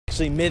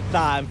actually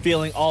mid-thigh. I'm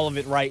feeling all of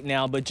it right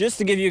now. But just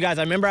to give you guys,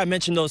 I remember I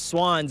mentioned those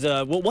swans.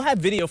 We'll have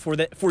video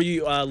for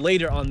you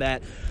later on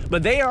that.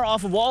 But they are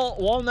off of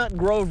Walnut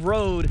Grove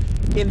Road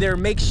in their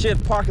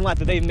makeshift parking lot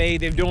that they've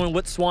made. They're doing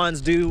what swans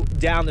do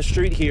down the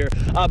street here.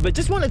 But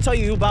just want to tell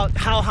you about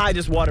how high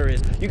this water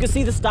is. You can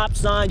see the stop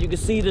sign. You can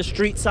see the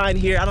street sign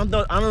here. I don't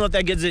know if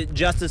that gives it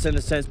justice in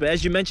a sense, but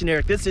as you mentioned,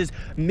 Eric, this is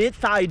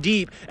mid-thigh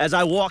deep as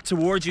I walk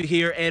towards you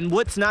here. And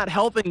what's not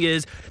helping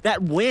is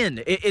that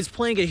wind. It's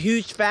playing a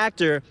huge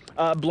factor,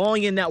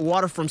 blowing in that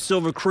water from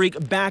Silver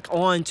Creek back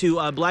onto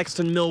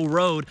Blackstone Mill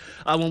Road.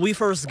 When we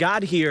first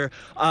got here,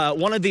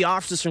 one of the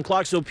officers from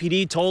Clarksville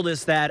PD told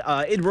us that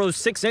it rose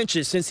 6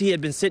 inches since he had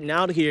been sitting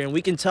out here, and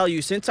we can tell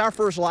you since our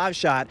first live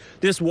shot,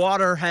 this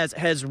water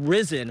has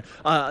risen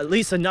at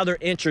least another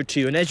inch or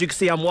two. And as you can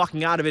see, I'm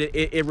walking out of it.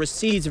 It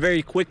recedes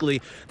very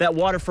quickly. That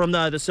water from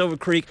the Silver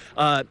Creek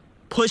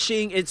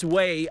pushing its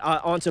way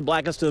onto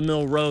Blackstone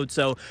Mill Road.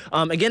 So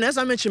again, as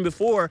I mentioned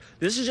before,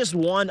 this is just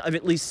one of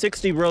at least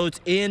 60 roads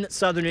in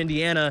southern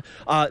Indiana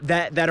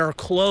that are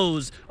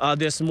closed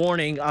this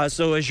morning.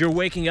 So as you're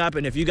waking up,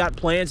 and if you got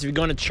plans, if you're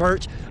going to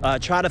church,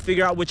 try to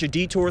figure out what your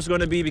detour is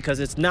going to be, because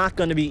it's not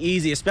going to be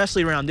easy,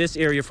 especially around this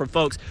area for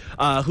folks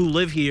who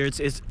live here.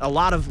 It's a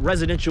lot of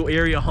residential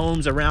area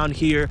homes around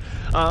here.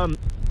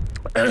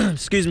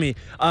 Excuse me,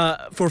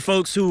 for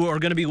folks who are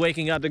going to be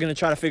waking up, they're going to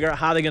try to figure out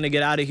how they're going to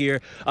get out of here.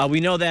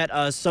 We know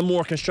that some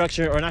more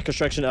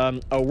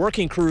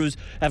working crews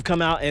have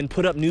come out and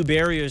put up new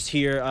barriers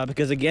here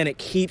because, again, it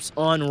keeps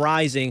on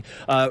rising.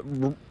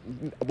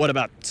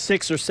 About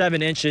 6 or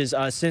 7 inches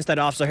since that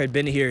officer had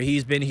been here.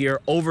 He's been here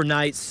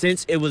overnight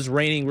since it was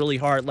raining really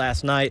hard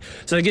last night.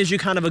 So it gives you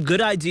kind of a good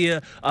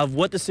idea of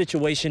what the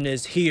situation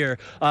is here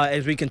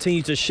as we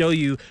continue to show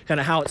you kind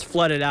of how it's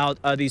flooded out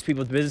these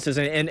people's businesses.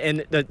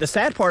 And the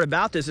sad part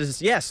about this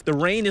is, yes, the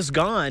rain is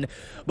gone,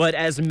 but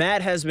as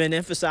Matt has been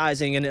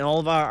emphasizing, and all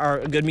of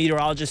our good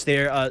meteorologists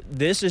there,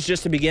 this is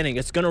just the beginning.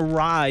 It's going to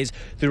rise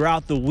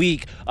throughout the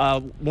week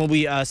when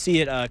we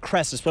see it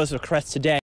crest. It's supposed to crest today.